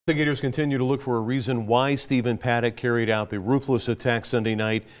Investigators continue to look for a reason why Stephen Paddock carried out the ruthless attack Sunday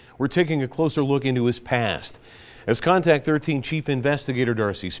night. We're taking a closer look into his past. As Contact 13 Chief Investigator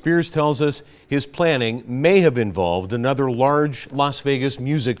Darcy Spears tells us, his planning may have involved another large Las Vegas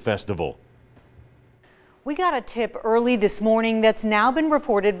music festival. We got a tip early this morning that's now been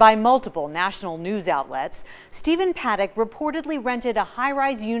reported by multiple national news outlets. Stephen Paddock reportedly rented a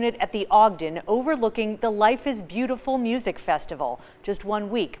high-rise unit at the Ogden overlooking the Life is Beautiful music festival just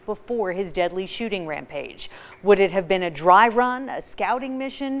 1 week before his deadly shooting rampage. Would it have been a dry run, a scouting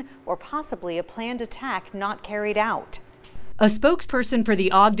mission, or possibly a planned attack not carried out? A spokesperson for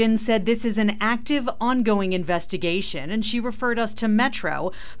the Ogden said this is an active, ongoing investigation, and she referred us to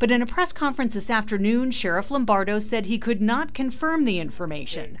Metro. But in a press conference this afternoon, Sheriff Lombardo said he could not confirm the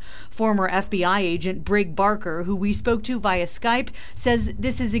information. Former FBI agent Brig Barker, who we spoke to via Skype, says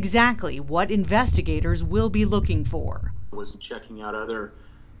this is exactly what investigators will be looking for. Was he checking out other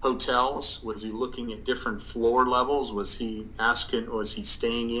hotels? Was he looking at different floor levels? Was he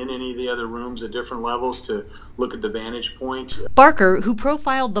staying in any of the other rooms at different levels to look at the vantage point? Barker, who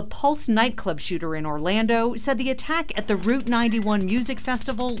profiled the Pulse Nightclub shooter in Orlando, said the attack at the Route 91 Music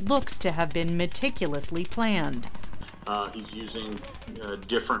Festival looks to have been meticulously planned. He's using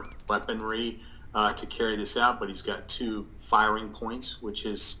different weaponry to carry this out, but he's got 2 firing points, which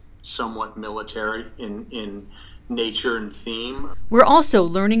is somewhat military in nature and theme. We're also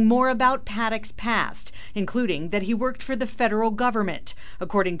learning more about Paddock's past, including that he worked for the federal government.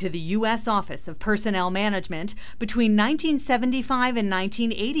 According to the U.S. Office of Personnel Management, between 1975 and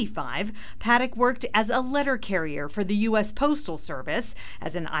 1985, Paddock worked as a letter carrier for the U.S. Postal Service,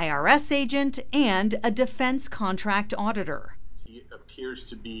 as an IRS agent, and a defense contract auditor. He appears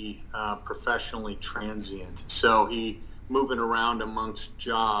to be professionally transient, so he moving around amongst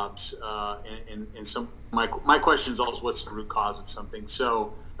jobs, and some. My question is also, what's the root cause of something?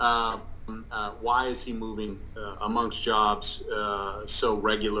 So why is he moving amongst jobs so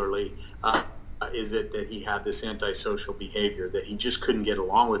regularly? Is it that he had this antisocial behavior, that he just couldn't get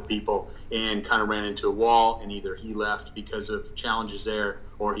along with people and kind of ran into a wall, and either he left because of challenges there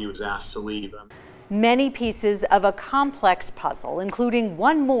or he was asked to leave? Many pieces of a complex puzzle, including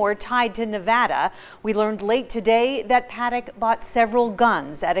one more tied to Nevada. We learned late today that Paddock bought several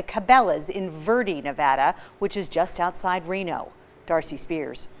guns at a Cabela's in Verde, Nevada, which is just outside Reno. Darcy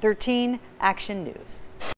Spears, 13 Action News.